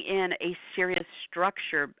bringing in a serious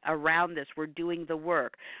structure around this. We're doing the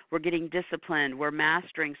work. We're getting disciplined. We're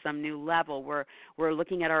mastering some new level. We're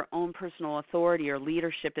looking at our own personal authority or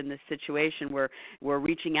leadership in this situation. We're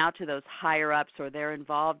reaching out to those higher ups, or they're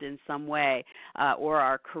involved in some way, or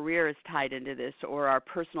our career is tied into this, or our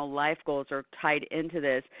personal life goals are tied into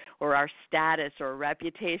this, or our status or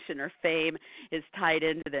reputation or fame is tied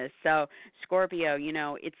into this. So Scorpio,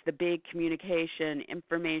 it's the big communication,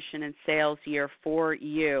 information, and sales year for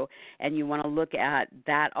you, and you want to look at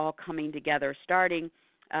that all coming together starting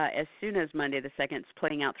as soon as Monday the 2nd is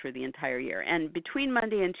playing out through the entire year. And between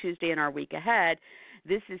Monday and Tuesday in our week ahead,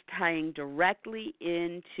 this is tying directly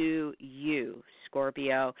into you,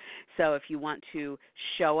 Scorpio. So if you want to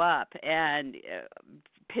show up and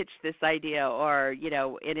pitch this idea or,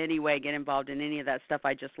 in any way get involved in any of that stuff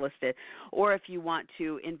I just listed, or if you want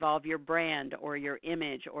to involve your brand or your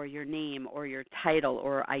image or your name or your title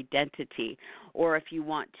or identity, or if you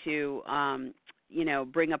want to,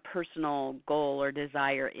 bring a personal goal or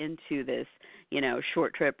desire into this,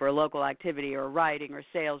 short trip or local activity or writing or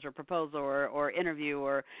sales or proposal or interview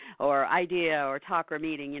or idea or talk or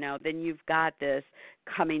meeting, then you've got this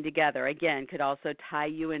coming together. Again, could also tie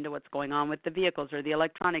you into what's going on with the vehicles or the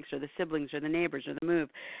electronics or the siblings or the neighbors or the move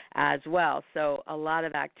as well. So a lot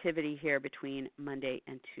of activity here between Monday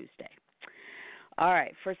and Tuesday. All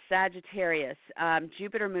right, for Sagittarius,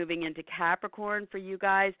 Jupiter moving into Capricorn for you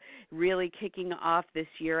guys, really kicking off this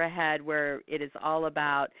year ahead where it is all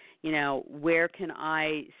about, where can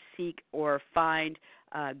I seek or find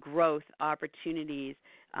growth opportunities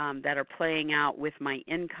that are playing out with my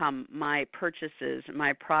income, my purchases,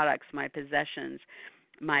 my products, my possessions,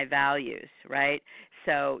 my values, right?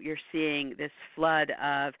 So you're seeing this flood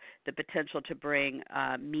of the potential to bring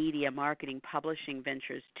media, marketing, publishing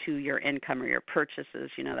ventures to your income or your purchases.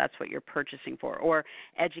 That's what you're purchasing for. Or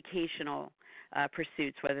educational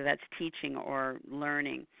pursuits, whether that's teaching or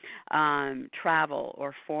learning, travel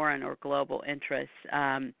or foreign or global interests,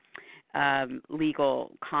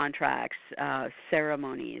 legal contracts,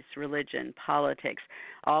 ceremonies, religion, politics,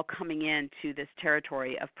 all coming into this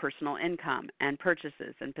territory of personal income and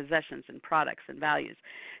purchases and possessions and products and values.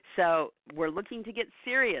 So we're looking to get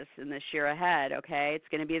serious in this year ahead, okay? It's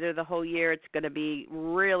going to be there the whole year. It's going to be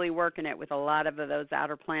really working it with a lot of those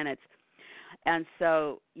outer planets. And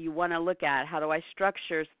so you want to look at, how do I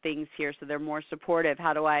structure things here so they're more supportive?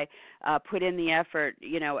 How do I put in the effort,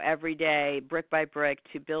 every day, brick by brick,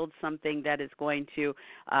 to build something that is going to,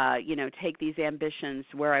 take these ambitions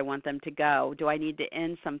where I want them to go? Do I need to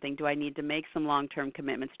end something? Do I need to make some long-term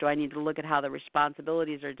commitments? Do I need to look at how the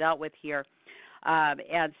responsibilities are dealt with here?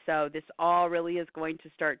 And so this all really is going to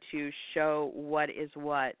start to show what is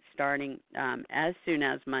what, starting as soon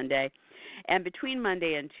as Monday. And between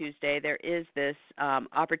Monday and Tuesday, there is this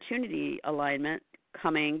opportunity alignment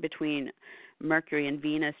coming between Mercury and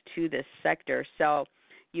Venus to this sector. So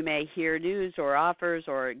you may hear news or offers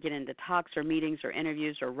or get into talks or meetings or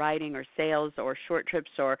interviews or writing or sales or short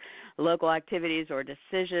trips or local activities or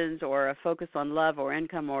decisions or a focus on love or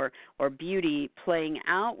income or beauty playing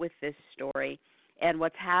out with this story. And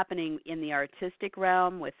what's happening in the artistic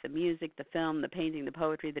realm with the music, the film, the painting, the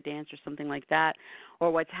poetry, the dance, or something like that,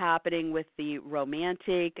 or what's happening with the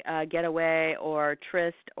romantic getaway or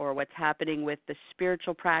tryst, or what's happening with the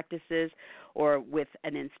spiritual practices, or with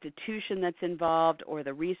an institution that's involved, or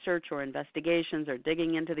the research or investigations or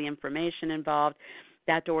digging into the information involved.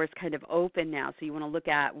 That door is kind of open now, so you want to look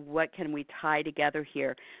at what can we tie together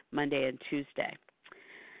here Monday and Tuesday.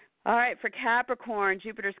 All right, for Capricorn,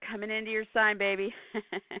 Jupiter's coming into your sign, baby.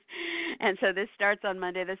 And so this starts on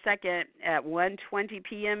Monday the 2nd at 1:20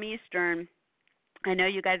 p.m. Eastern. I know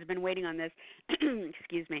you guys have been waiting on this.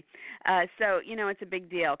 Excuse me. So, it's a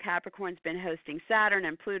big deal. Capricorn's been hosting Saturn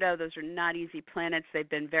and Pluto. Those are not easy planets. They've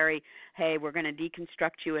been very, hey, we're going to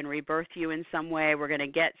deconstruct you and rebirth you in some way. We're going to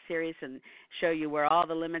get serious and show you where all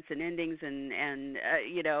the limits and endings and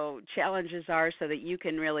challenges are so that you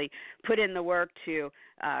can really put in the work to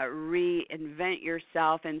reinvent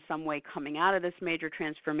yourself in some way coming out of this major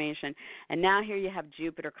transformation. And now here you have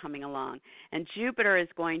Jupiter coming along. And Jupiter is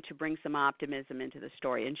going to bring some optimism into the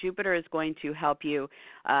story. And Jupiter is going to help you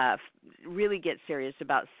really get serious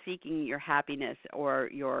about seeking your happiness or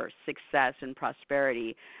your success and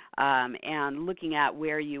prosperity, and looking at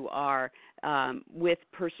where you are with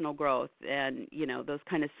personal growth and, those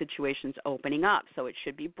kind of situations opening up. So it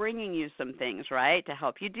should be bringing you some things, right, to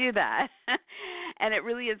help you do that. And it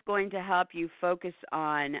really is going to help you focus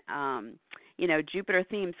on, Jupiter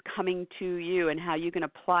themes coming to you and how you can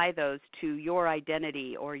apply those to your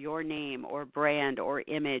identity or your name or brand or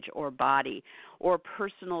image or body or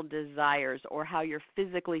personal desires or how you're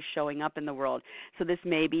physically showing up in the world. So this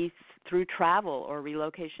may be through travel or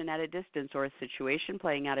relocation at a distance or a situation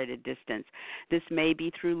playing out at a distance. This may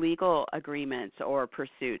be through legal agreements or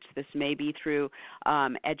pursuits. This may be through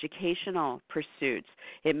educational pursuits.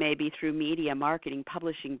 It may be through media, marketing,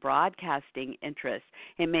 publishing, broadcasting interests.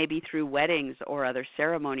 It may be through weddings or other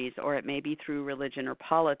ceremonies, or it may be through religion or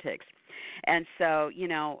politics. And so,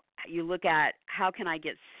 you look at how can I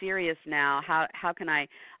get serious now? How can I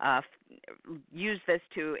use this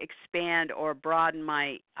to expand or broaden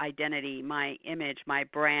my identity, my image, my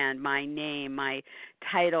brand, my name, my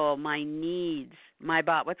title, my needs,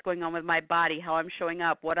 what's going on with my body, how I'm showing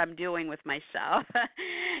up, what I'm doing with myself,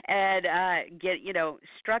 and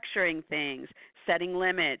structuring things, setting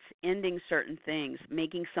limits, ending certain things,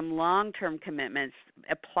 making some long-term commitments,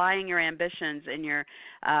 applying your ambitions and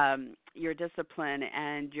your discipline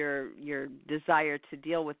and your desire to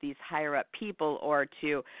deal with these higher-up people or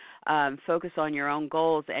to focus on your own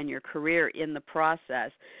goals and your career in the process.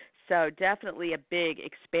 So definitely a big,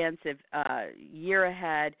 expansive year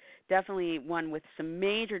ahead, definitely one with some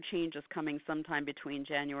major changes coming sometime between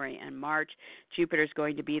January and March. Jupiter's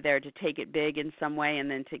going to be there to take it big in some way and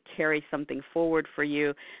then to carry something forward for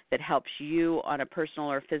you that helps you on a personal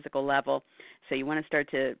or physical level. So you want to start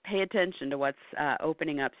to pay attention to what's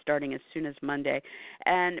opening up starting as soon as Monday.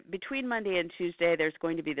 And between Monday and Tuesday, there's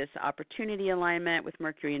going to be this opportunity alignment with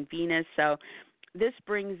Mercury and Venus. So this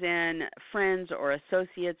brings in friends or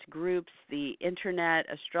associates, groups, the internet,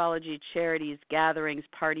 astrology, charities, gatherings,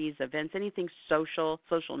 parties, events, anything social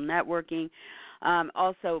networking,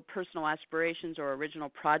 also personal aspirations or original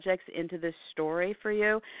projects into this story for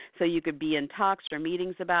you. So you could be in talks or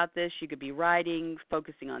meetings about this. You could be writing,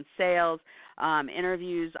 focusing on sales,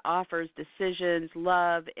 interviews, offers, decisions,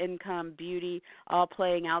 love, income, beauty, all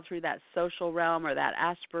playing out through that social realm or that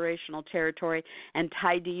aspirational territory and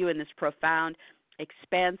tied to you in this profound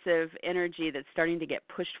expansive energy that's starting to get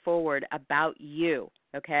pushed forward about you,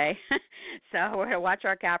 okay? So we're going to watch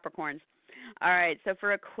our Capricorns. All right, so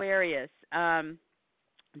for Aquarius,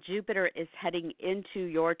 Jupiter is heading into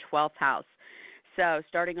your 12th house. So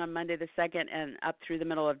starting on Monday the 2nd and up through the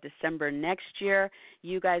middle of December next year,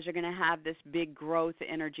 you guys are going to have this big growth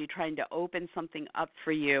energy trying to open something up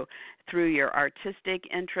for you through your artistic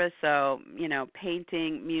interests. So,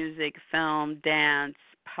 painting, music, film, dance,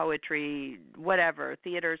 poetry, whatever,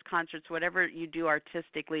 theaters, concerts, whatever you do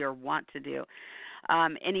artistically or want to do.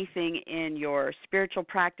 Anything in your spiritual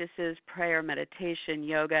practices, prayer, meditation,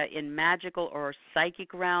 yoga, in magical or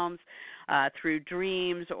psychic realms, through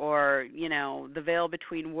dreams or, the veil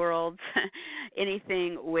between worlds,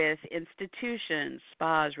 anything with institutions,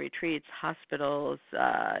 spas, retreats, hospitals,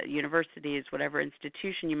 universities, whatever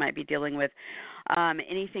institution you might be dealing with,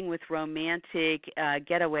 anything with romantic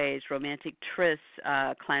getaways, romantic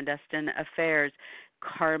trysts, clandestine affairs,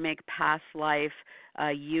 karmic past life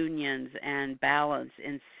unions and balance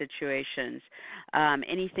in situations,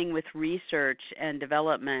 anything with research and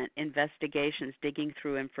development, investigations, digging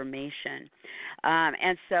through information.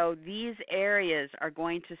 And so these areas are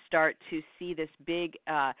going to start to see this big,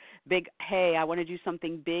 hey, I want to do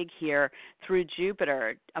something big here through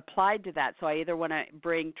Jupiter applied to that. So I either want to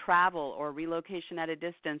bring travel or relocation at a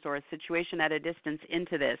distance or a situation at a distance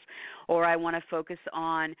into this, or I want to focus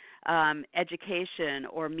on education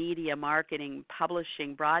or media, marketing, publishing,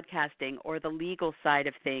 broadcasting, or the legal side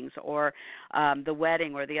of things, or the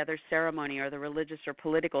wedding or the other ceremony, or the religious or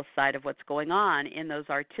political side of what's going on in those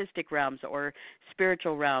artistic realms or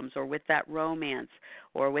spiritual realms, or with that romance,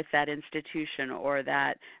 or with that institution, or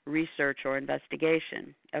that research or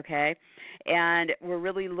investigation, okay? And we're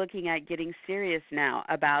really looking at getting serious now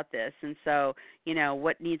about this. And so,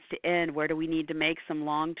 what needs to end? Where do we need to make some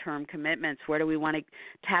long-term commitments? Where do we want to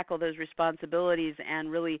tackle those responsibilities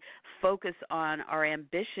and really focus on our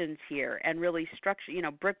ambitions here and really structure,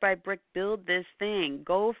 brick by brick, build this thing,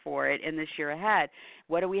 go for it in this year ahead?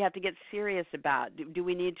 What do we have to get serious about? Do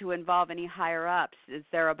we need to involve any higher ups? Is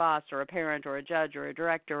there a boss or a parent or a judge or a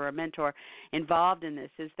director or a mentor involved in this?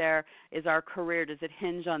 Is our career, does it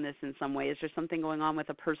hinge on this in some way? Is there something going on with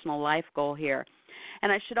a personal life goal here?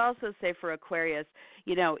 And I should also say for Aquarius,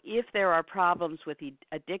 if there are problems with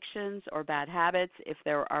addictions or bad habits, if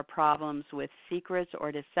there are problems with secrets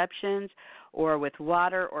or deceptions, or with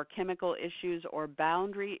water or chemical issues or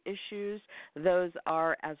boundary issues, those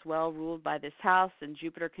are as well ruled by this house, and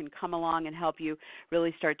Jupiter can come along and help you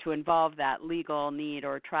really start to involve that legal need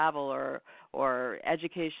or travel or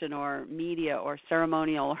education or media or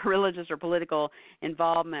ceremonial, religious or political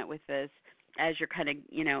involvement with this, as you're kind of,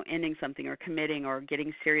 ending something or committing or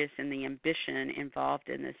getting serious in the ambition involved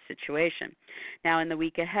in this situation. Now, in the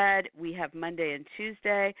week ahead, we have Monday and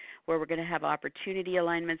Tuesday where we're going to have opportunity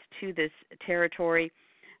alignments to this territory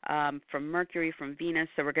from Mercury, from Venus.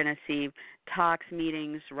 So we're going to see talks,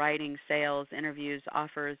 meetings, writing, sales, interviews,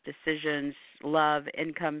 offers, decisions, love,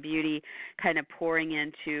 income, beauty, kind of pouring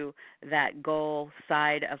into that goal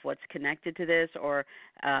side of what's connected to this, or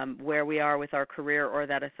where we are with our career or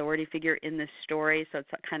that authority figure in this story. So it's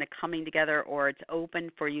kind of coming together, or it's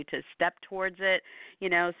open for you to step towards it,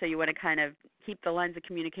 so you want to kind of keep the lines of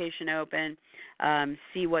communication open,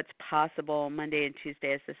 see what's possible Monday and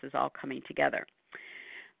Tuesday as this is all coming together.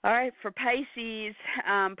 All right, for Pisces,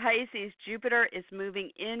 Jupiter is moving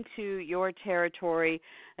into your territory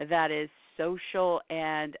that is social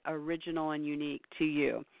and original and unique to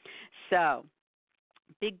you. So,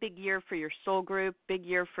 big year for your soul group, big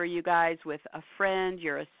year for you guys with a friend,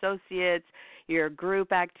 your associates, your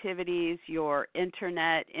group activities, your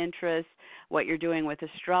internet interests, what you're doing with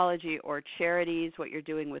astrology or charities, what you're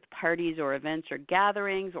doing with parties or events or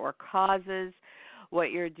gatherings or causes,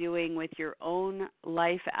 what you're doing with your own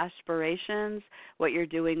life aspirations, what you're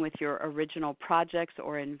doing with your original projects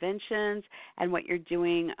or inventions, and what you're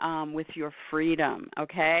doing with your freedom,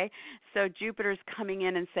 okay? So Jupiter's coming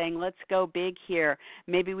in and saying, let's go big here.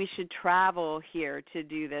 Maybe we should travel here to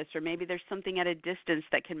do this, or maybe there's something at a distance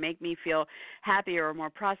that can make me feel happier or more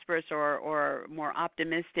prosperous or more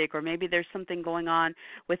optimistic, or maybe there's something going on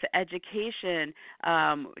with education,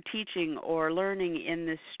 teaching or learning in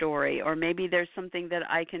this story, or maybe there's something that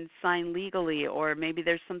I can sign legally, or maybe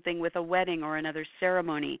there's something with a wedding or another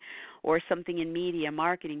ceremony, or something in media,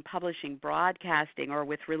 marketing, publishing, broadcasting, or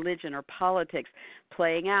with religion or politics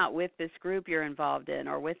playing out with this group you're involved in,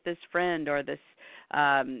 or with this friend, or this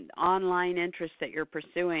online interest that you're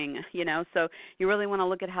pursuing, So you really want to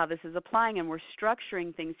look at how this is applying, and we're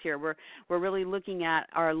structuring things here. We're really looking at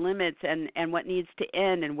our limits and what needs to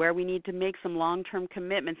end, and where we need to make some long-term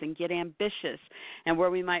commitments and get ambitious, and where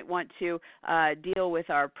we might want to deal with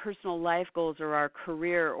our personal life goals or our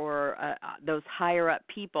career or those higher up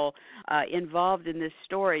people involved in this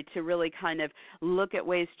story to really kind of look at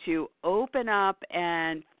ways to open up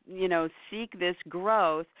and, seek this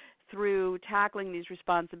growth through tackling these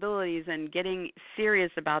responsibilities and getting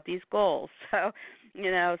serious about these goals. So,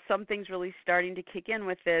 something's really starting to kick in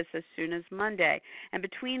with this as soon as Monday. And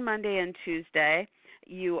between Monday and Tuesday,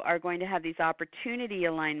 you are going to have these opportunity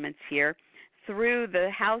alignments here through the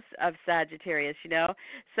house of Sagittarius,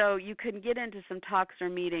 So you can get into some talks or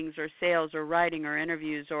meetings or sales or writing or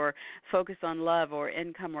interviews or focus on love or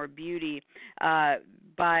income or beauty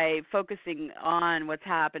by focusing on what's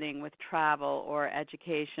happening with travel or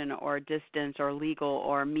education or distance or legal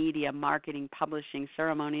or media, marketing, publishing,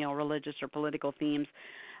 ceremonial, religious, or political themes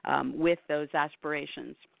with those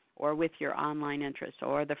aspirations, or with your online interests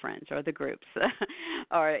or the friends or the groups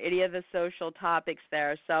or any of the social topics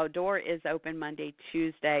there. So door is open Monday,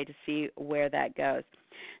 Tuesday to see where that goes.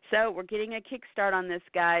 So we're getting a kickstart on this,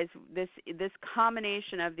 guys. This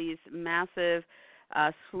combination of these massive,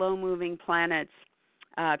 slow-moving planets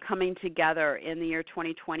coming together in the year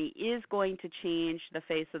 2020 is going to change the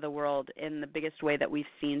face of the world in the biggest way that we've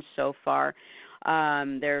seen so far.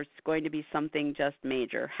 There's going to be something just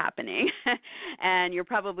major happening, and you're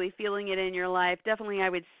probably feeling it in your life. Definitely, I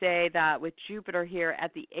would say that with Jupiter here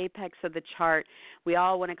at the apex of the chart, we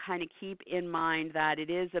all want to kind of keep in mind that it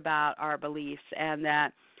is about our beliefs and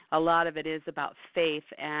that a lot of it is about faith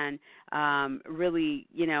and really,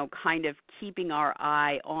 kind of keeping our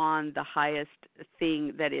eye on the highest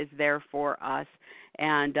thing that is there for us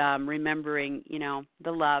and remembering,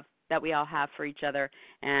 the love that we all have for each other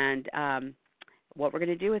and what we're going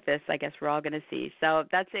to do with this, I guess we're all going to see. So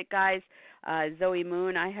that's it, guys. Zoe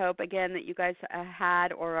Moon, I hope, again, that you guys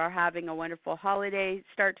had or are having a wonderful holiday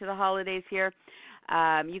start to the holidays here.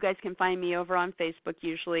 You guys can find me over on Facebook,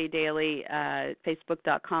 usually daily,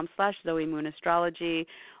 facebook.com/Zoe Moon Astrology,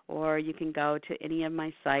 or you can go to any of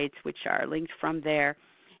my sites, which are linked from there.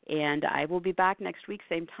 And I will be back next week,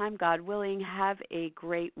 same time, God willing. Have a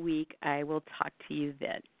great week. I will talk to you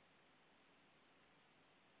then.